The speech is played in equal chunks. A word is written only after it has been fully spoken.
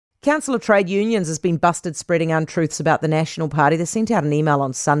Council of Trade Unions has been busted spreading untruths about the National Party. They sent out an email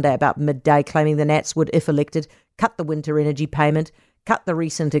on Sunday about midday claiming the Nats would, if elected, cut the winter energy payment, cut the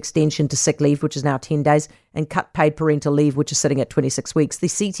recent extension to sick leave, which is now 10 days, and cut paid parental leave, which is sitting at 26 weeks.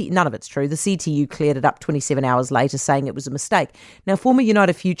 None of it's true. The CTU cleared it up 27 hours later, saying it was a mistake. Now, former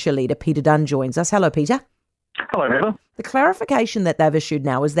United Future leader Peter Dunne joins us. Hello, Peter. Hello, Heather. The clarification that they've issued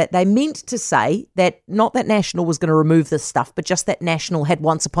now is that they meant to say that not that National was going to remove this stuff, but just that National had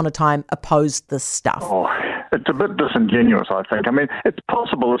once upon a time opposed this stuff. Oh, it's a bit disingenuous, I think. I mean, it's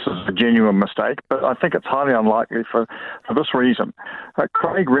possible this is a genuine mistake, but I think it's highly unlikely for this reason.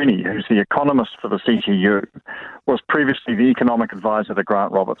 Craig Rennie, who's the economist for the CTU, was previously the economic advisor to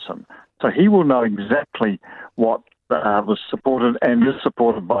Grant Robertson. So he will know exactly what was supported and is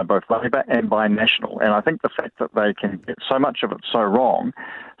supported by both Labour and by National. And I think the fact that they can get so much of it so wrong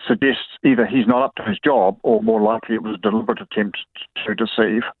suggests either he's not up to his job or more likely it was a deliberate attempt to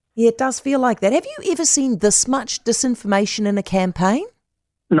deceive. Yeah, it does feel like that. Have you ever seen this much disinformation in a campaign?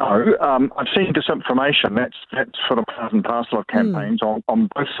 No, I've seen disinformation. That's sort of part and parcel of campaigns on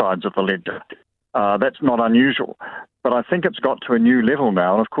both sides of the ledger. That's not unusual. But I think it's got to a new level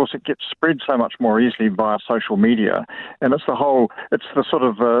now. And of course, it gets spread so much more easily via social media. And it's the sort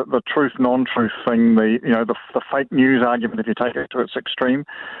of the truth, non-truth thing, the fake news argument, if you take it to its extreme.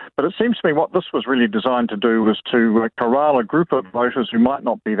 But it seems to me what this was really designed to do was to corral a group of voters who might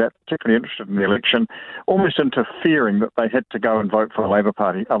not be that particularly interested in the election, almost into fearing that they had to go and vote for the Labour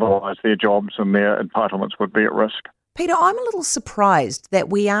Party. Otherwise, their jobs and their entitlements would be at risk. Peter, I'm a little surprised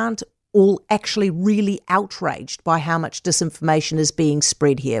that we aren't all actually really outraged by how much disinformation is being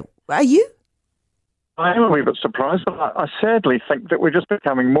spread here. Are you? I am a wee bit surprised, but I sadly think that we're just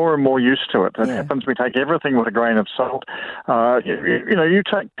becoming more and more used to it. It happens, we take everything with a grain of salt. You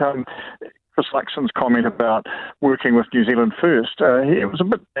take Chris Luxon's comment about working with New Zealand First. It was a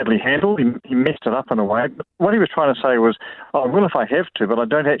bit badly handled. He messed it up in a way. But what he was trying to say was, I will if I have to, but I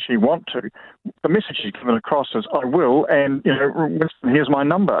don't actually want to. The message he's given across is, I will, and, Winston, here's my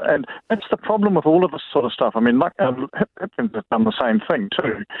number. And that's the problem with all of this sort of stuff. I mean, Hipkins has done the same thing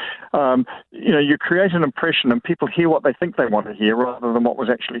too. You create an impression and people hear what they think they want to hear rather than what was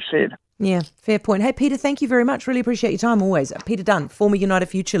actually said. Yeah, fair point. Hey, Peter, thank you very much. Really appreciate your time always. Peter Dunne, former United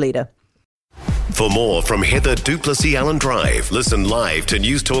Future leader. For more from Heather Duplessis Allen Drive, listen live to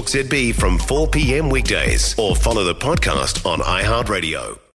News Talk ZB from 4 p.m. weekdays or follow the podcast on iHeartRadio.